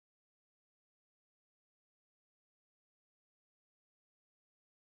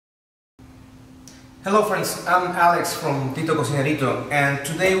Hello friends, I'm Alex from Tito, and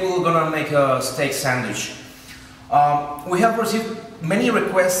today we're gonna make a steak sandwich. We have received many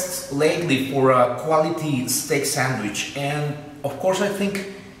requests lately for a quality steak sandwich, and of course I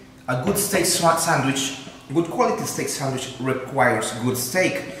think a good good quality steak sandwich requires good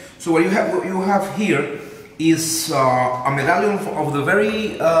steak. So what you have here is a medallion of the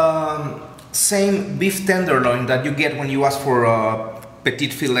very same beef tenderloin that you get when you ask for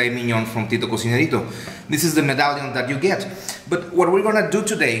petit filet mignon from Tito Cocinerito. This is the medallion that you get. But what we're gonna do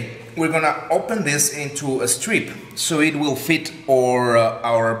today, we're gonna open this into a strip so it will fit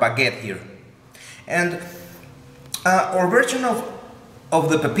our baguette here. And our version of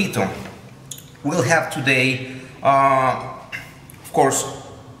the pepito will have today, of course,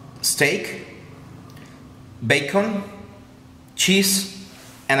 steak, bacon, cheese,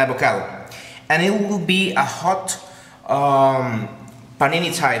 and avocado. And it will be a hot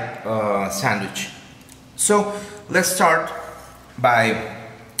panini type sandwich. So let's start by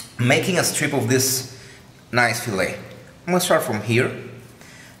making a strip of this nice fillet. I'm gonna start from here.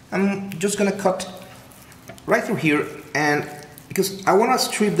 I'm just gonna cut right through here, and because I want a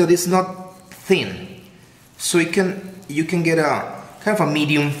strip that is not thin, so you can get a kind of a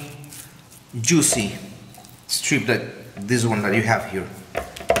medium juicy strip, that this one that you have here.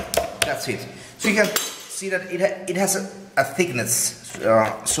 That's it. So you can see that it has a thickness,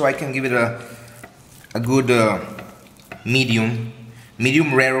 so I can give it a good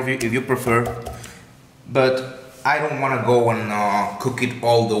medium rare if you prefer, but I don't want to go and cook it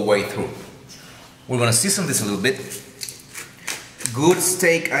all the way through. We're gonna season this a little bit. Good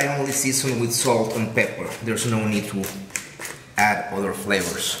steak I only season with salt and pepper. There's no need to add other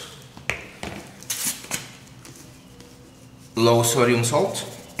flavors. Low sodium salt,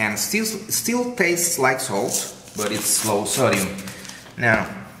 and still tastes like salt, but it's low sodium. Now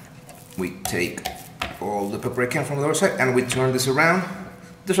we take all the paprika from the other side and we turn this around.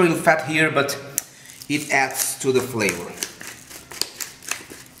 There's a little fat here, but it adds to the flavor.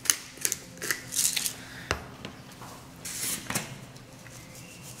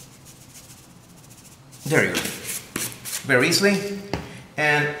 There you go. Very easily.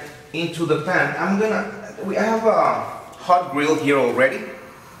 And into the pan, I have a hot grill here already.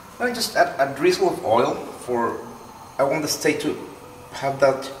 I just add a drizzle of oil I want the steak to have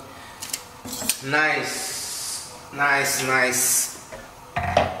that nice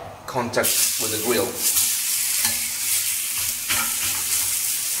contact with the grill.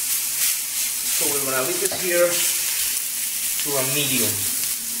 So we're gonna leave it here to a medium.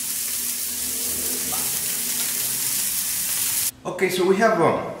 Okay, so we have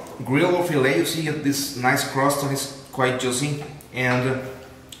a grill or fillet. You see this nice crust, and it's quite juicy. And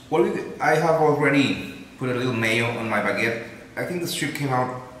I have already put a little mayo on my baguette. I think the strip came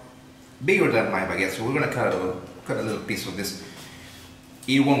out bigger than my baguette, so we're gonna cut a little piece of this.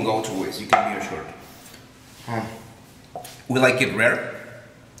 It won't go to waste, you can be assured. We like it rare,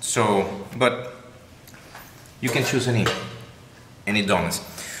 but you can choose any donuts.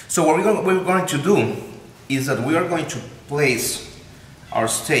 So what we're going to do is that we are going to place our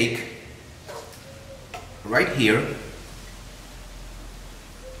steak right here.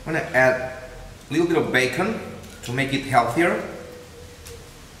 I'm gonna add a little bit of bacon to make it healthier,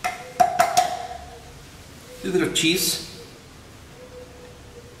 a little bit of cheese,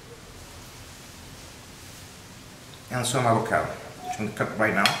 and some avocado, which I'm going to cut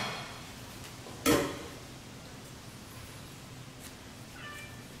right now.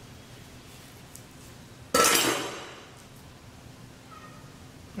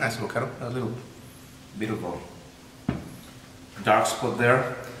 Nice avocado, a little bit of a dark spot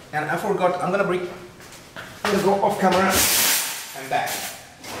there. And I forgot, I'm gonna go off camera and back.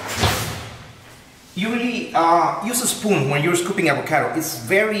 You really use a spoon when you're scooping avocado. It's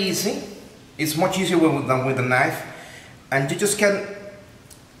very easy. It's much easier than with a knife, and you just can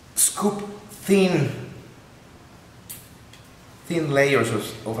scoop thin layers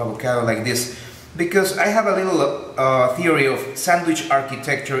of avocado like this. Because I have a little theory of sandwich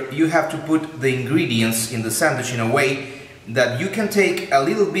architecture. You have to put the ingredients in the sandwich in a way that you can take a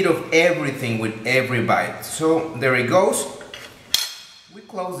little bit of everything with every bite. So there it goes. We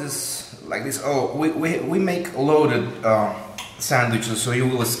close this like this. Oh, we make loaded sandwiches, so you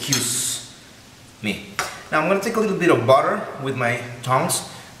will excuse me. Now I'm going to take a little bit of butter with my tongs,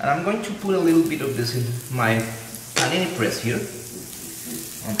 and I'm going to put a little bit of this in my panini press here.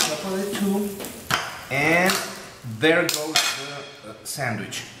 On top of it too. And there goes the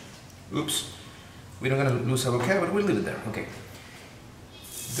sandwich. Oops. We're not going to lose avocado, but we'll leave it there. Okay.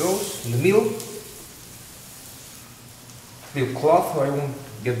 Goes in the middle. Little cloth so I won't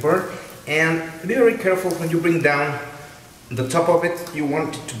get burnt. And be very careful when you bring down the top of it. You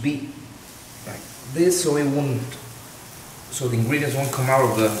want it to be like this, so it won't, so the ingredients won't come out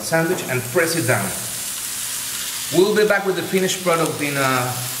of the sandwich, and press it down. We'll be back with the finished product in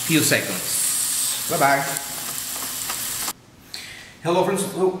a few seconds. Bye bye. Hello friends,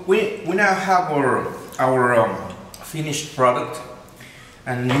 so we now have our finished product,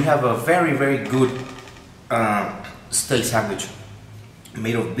 and you have a very good steak sandwich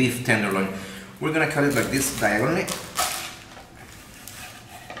made of beef tenderloin. We're gonna cut it like this diagonally,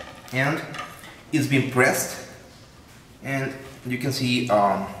 and it's been pressed, and you can see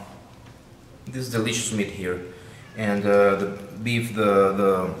this delicious meat here, and the beef,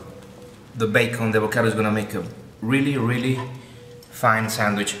 the bacon, the avocado is gonna make a really fine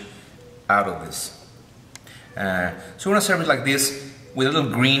sandwich out of this. So we're gonna serve it like this with a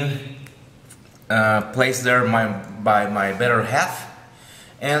little green placed there by my better half,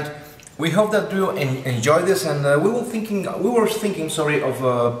 and we hope that you enjoy this. And we were thinking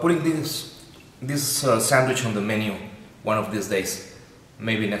of putting this sandwich on the menu one of these days,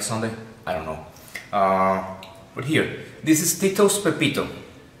 maybe next Sunday, I don't know. But here, this is Tito's Pepito.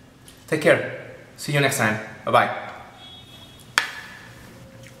 Take care. See you next time. Bye bye.